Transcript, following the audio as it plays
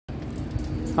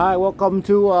Hi, welcome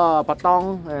to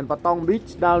Patong and Patong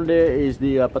Beach. Down there is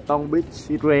the Patong Beach.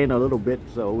 It rained a little bit,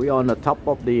 so we're on the top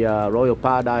of the Royal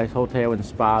Paradise Hotel and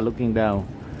Spa looking down.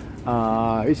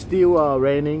 It's still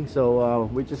raining, so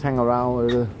we just hang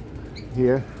around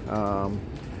here.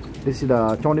 This is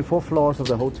the 24 floors of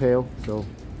the hotel, so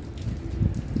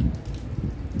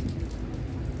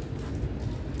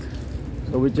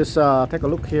we just take a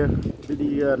look here.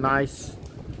 Really nice,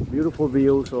 beautiful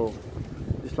view. So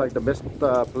it's like the best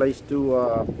place to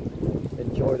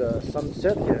enjoy the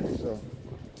sunset here. So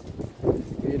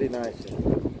really nice.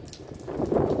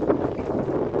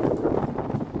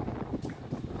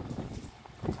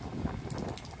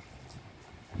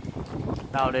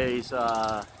 Now there is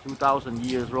 2,000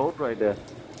 years road right there,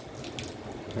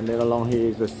 and then along here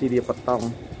is the city of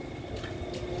Patong.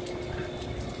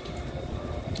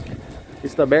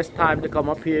 It's the best time to come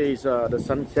up here is the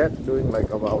sunset, during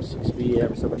like about 6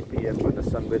 p.m. 7 p.m. when the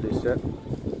sun really set.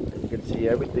 You can see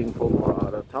everything from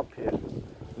the top here.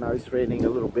 Now it's raining a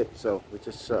little bit, so we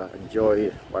just enjoy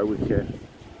it while we can,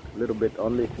 a little bit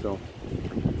only. So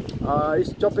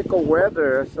it's tropical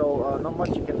weather, so not much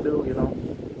you can do, you know,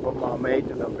 from May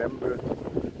to November.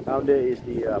 Down there is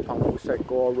the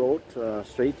Phuket road,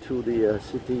 straight to the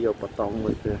city of Patong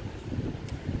right there.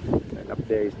 And up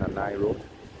there is Nanai road.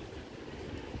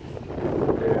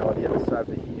 There on the other side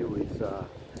of the hill is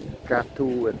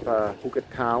Katu and Phuket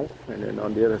town, and then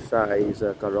on the other side is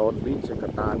Karon Beach and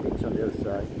Katan Beach on the other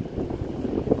side.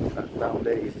 Down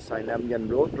there is Sai Nam Yan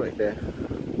road right there.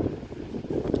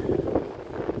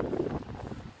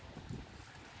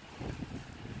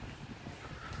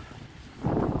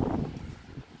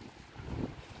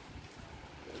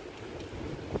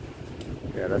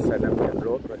 Yeah, that's Sai Nam Yan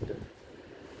road right there.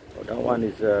 Oh, that one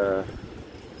is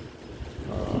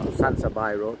San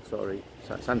Sabai Road, sorry,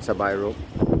 San Sabai Road.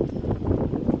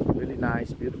 Really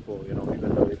nice, beautiful, you know,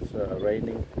 even though it's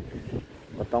raining.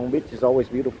 Patong Beach is always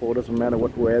beautiful, doesn't matter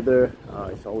what weather,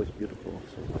 it's always beautiful.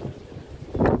 So.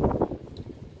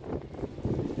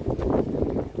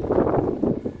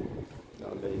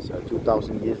 Now there is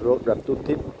 2,000 years road,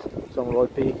 Ratutit, Song Loi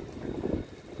Pi.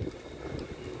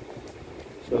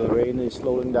 So the rain is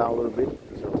slowing down a little bit,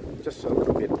 so just a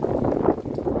little bit.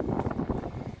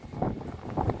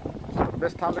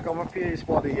 Best time to come up here is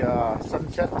for the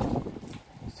sunset,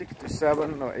 6 to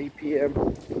 7 or 8 p.m.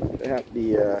 They have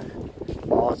the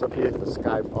bars up here, the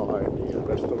Sky Bar and the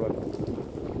restaurant.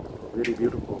 Really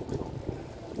beautiful.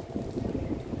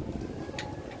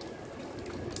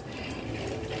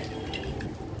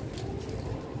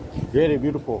 Really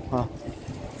beautiful, huh?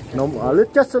 No,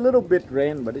 just a little bit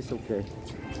rain, but it's okay.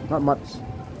 Not much.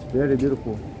 Very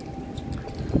beautiful.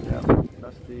 Yeah,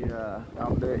 that's the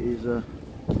out there is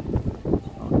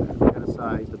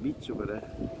is the beach over there,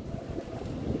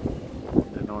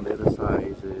 and on the other side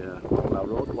is the Bangla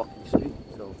Road, walking street.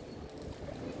 So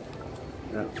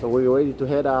yeah, so we're ready to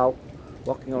head out,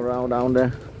 walking around down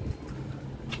there,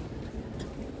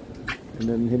 and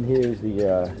then in here is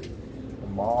the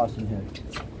bars in here.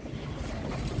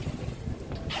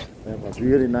 They have a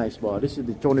really nice bar. This is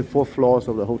the 24 floors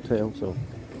of the hotel. So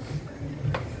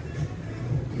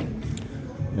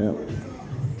yeah,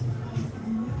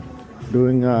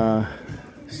 during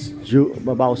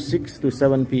about 6 to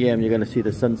 7 p.m. you're gonna see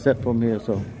the sunset from here,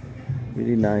 so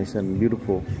really nice and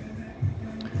beautiful.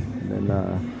 And then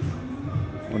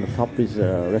on the top is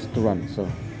a restaurant, so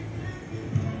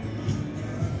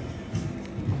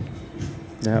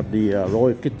they have the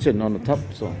royal kitchen on the top,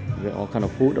 so you get all kind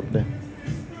of food up there.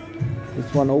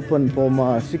 This one open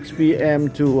from 6 p.m.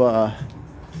 to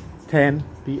 10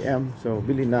 p.m. so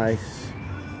really nice.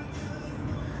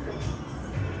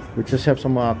 We just have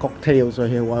some cocktails right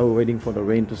here while we're waiting for the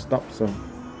rain to stop. So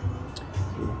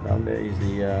down there is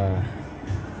the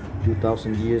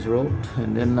 2,000 years road,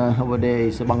 and then over there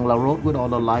is the Bangla Road with all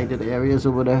the lighted areas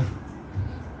over there.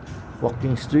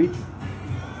 Walking street.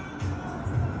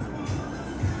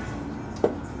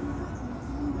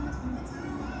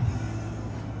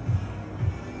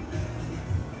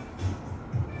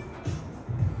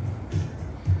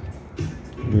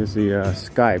 Here's the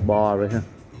Sky Bar right here.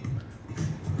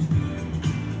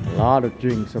 A lot of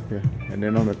drinks up here, and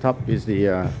then on the top is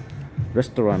the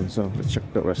restaurant. So let's check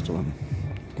the restaurant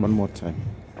one more time.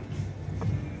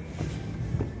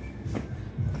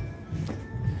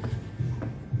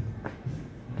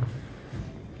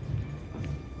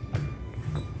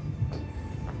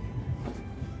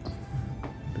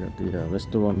 Got the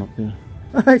restaurant up here.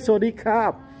 Hi, Sodi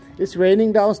Kap. It's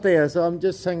raining downstairs, so I'm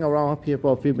just hanging around up here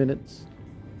for a few minutes.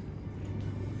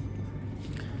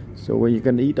 So when you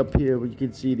can eat up here, you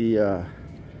can see the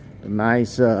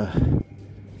nice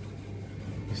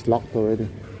It's locked already.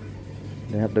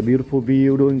 They have the beautiful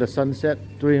view during the sunset,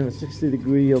 360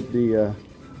 degree of the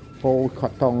whole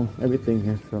Patong, everything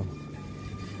here. So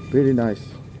really nice.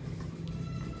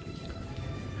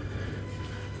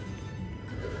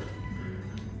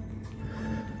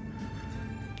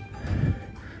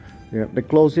 Yeah, they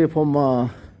close here from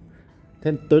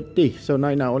 10:30. So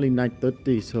now only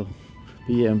 9:30. So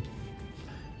p.m.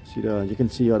 See you can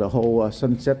see the whole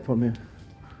sunset from here.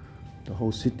 The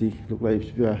whole city look like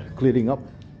it's clearing up.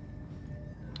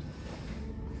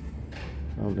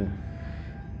 Out there.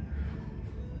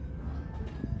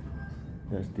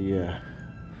 That's the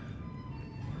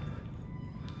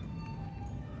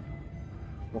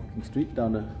walking street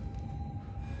down there.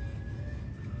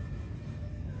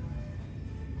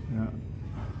 Yeah.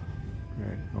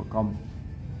 Okay, welcome.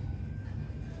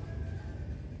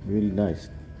 Really nice.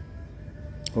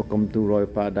 Welcome to Royal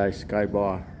Paradise Sky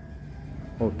Bar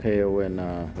Hotel and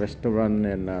restaurant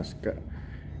and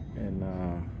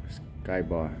Sky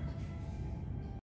Bar.